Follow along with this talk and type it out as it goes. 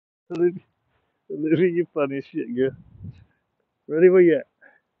Olivia, Olivia, you funny as shit, girl. Ready? Where you at?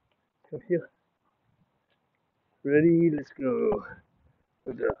 Come here. Ready? Let's go.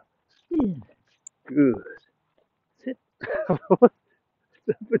 Good job. Spin. Good. Sit.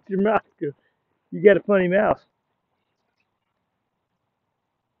 Put your mouth. Girl. You got a funny mouth.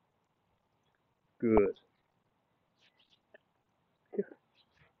 Good.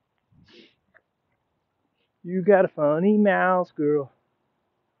 You got a funny mouth, girl.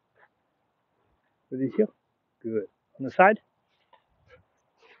 Ready? Here. Good. On the side.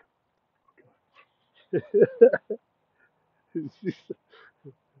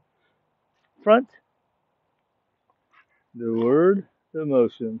 Front. The word. The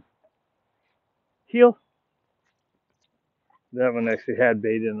motion. Heel. That one actually had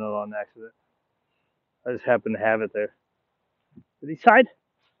bait in it on accident. I just happened to have it there. Ready? Side.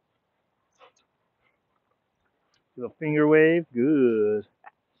 Little finger wave. Good.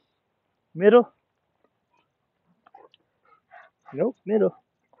 Middle. Nope. Middle.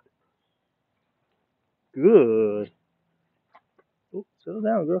 Good. Oh, settle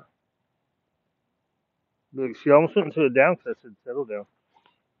down, girl. Look, she almost went into a down because I said settle down.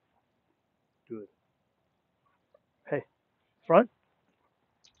 Good. Hey, front.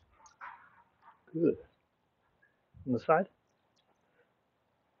 Good. On the side.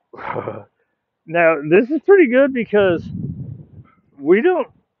 Now this is pretty good because we don't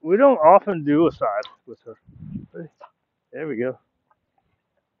we don't often do a side with her. There we go.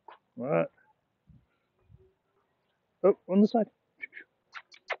 All right. Oh, on the side.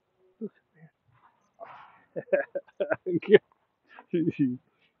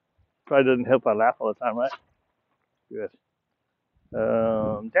 Probably doesn't help I laugh all the time, right? Good.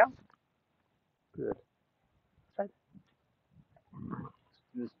 Down. Good. Side.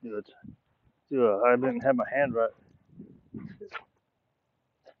 Just do it. Do it. I didn't have my hand right.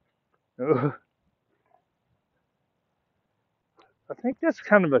 Oh, I think that's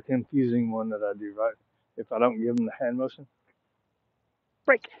kind of a confusing one that I do, right? If I don't give them the hand motion.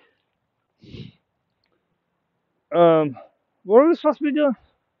 Break. Um, what are we supposed to be doing?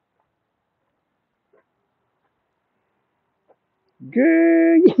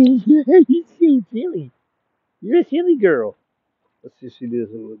 Girl, you're so silly. You're a silly girl. Let's see if she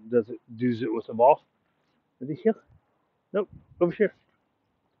does it with the ball. Ready here? Nope. Over here.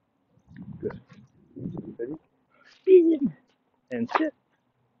 Good. Ready? Spin and sit.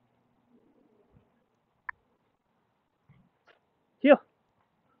 Here.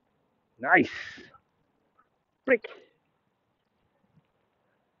 Nice. Break.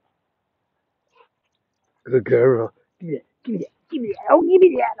 Good girl. Give me that. Give me that. Give me that. Oh, give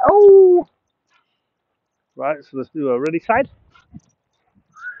me that. Oh. Right. So let's do a ready side.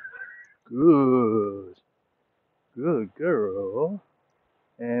 Good. Good girl.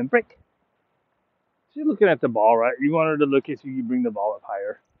 And break. She's looking at the ball, right? You want her to look at you. You bring the ball up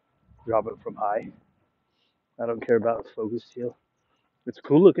higher. Drop it from high. I don't care about focus heel. It's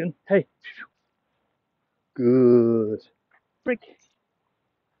cool looking. Hey. Good. Break.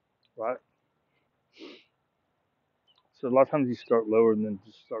 Right. So a lot of times you start lower and then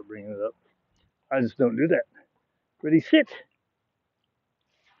just start bringing it up. I just don't do that. Ready, sit.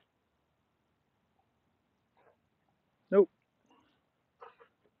 Nope.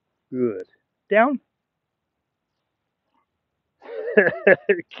 Good. Down.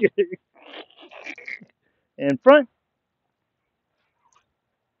 And front.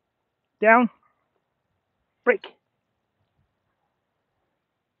 Down. Break.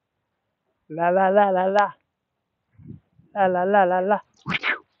 La la la la la. La la la la la.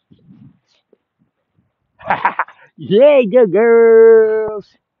 Yeah, good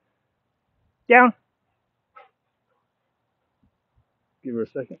girls. Down. Give her a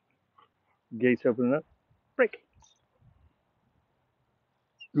second. Gates opening up. Break.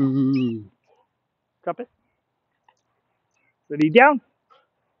 Ooh. Drop it. Ready, down.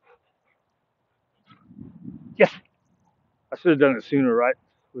 Yes. I should have done it sooner, right?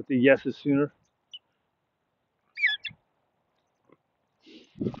 With the yeses sooner.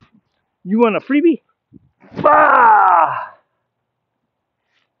 You want a freebie? Ah!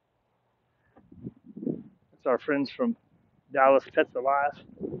 That's our friends from Dallas Pets Alive.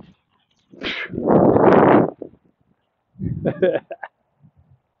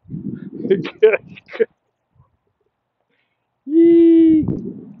 Yee.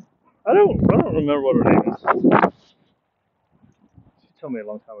 I don't remember what her name is. She told me a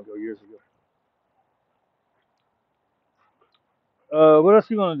long time ago, years ago. What else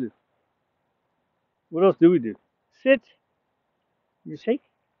do you want to do? What else do we do? Sit, you shake,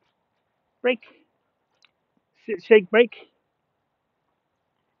 break. Sit, shake, break.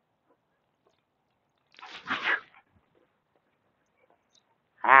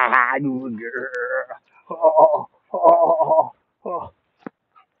 Good girl. Oh, oh, oh,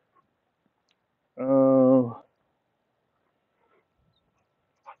 oh.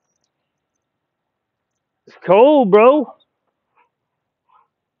 It's cold, bro.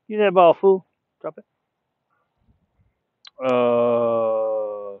 Get that ball, fool. Drop it.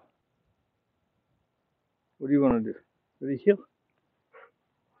 What do you want to do? Did he heal?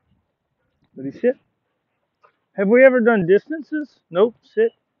 Did he sit? Have we ever done distances? Nope.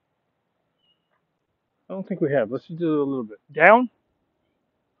 Sit. I don't think we have. Let's just do it a little bit. Down.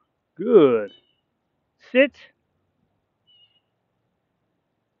 Good. Sit.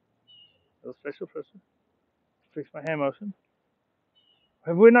 No special pressure. Fix my hand motion.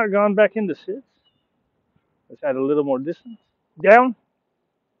 Have we not gone back into sits? Let's add a little more distance. Down.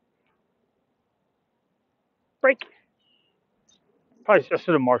 Break. Probably I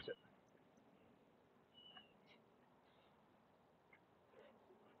should have marked it.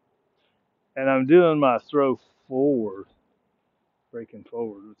 And I'm doing my throw forward, breaking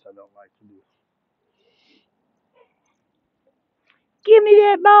forward, which I don't like to do. Give me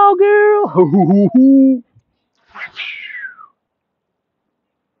that ball, girl.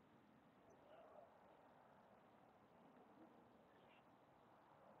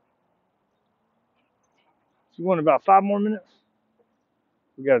 You want about 5 more minutes?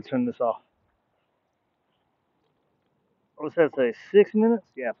 We got to turn this off. What's that say? 6 minutes?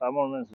 Yeah, 5 more minutes.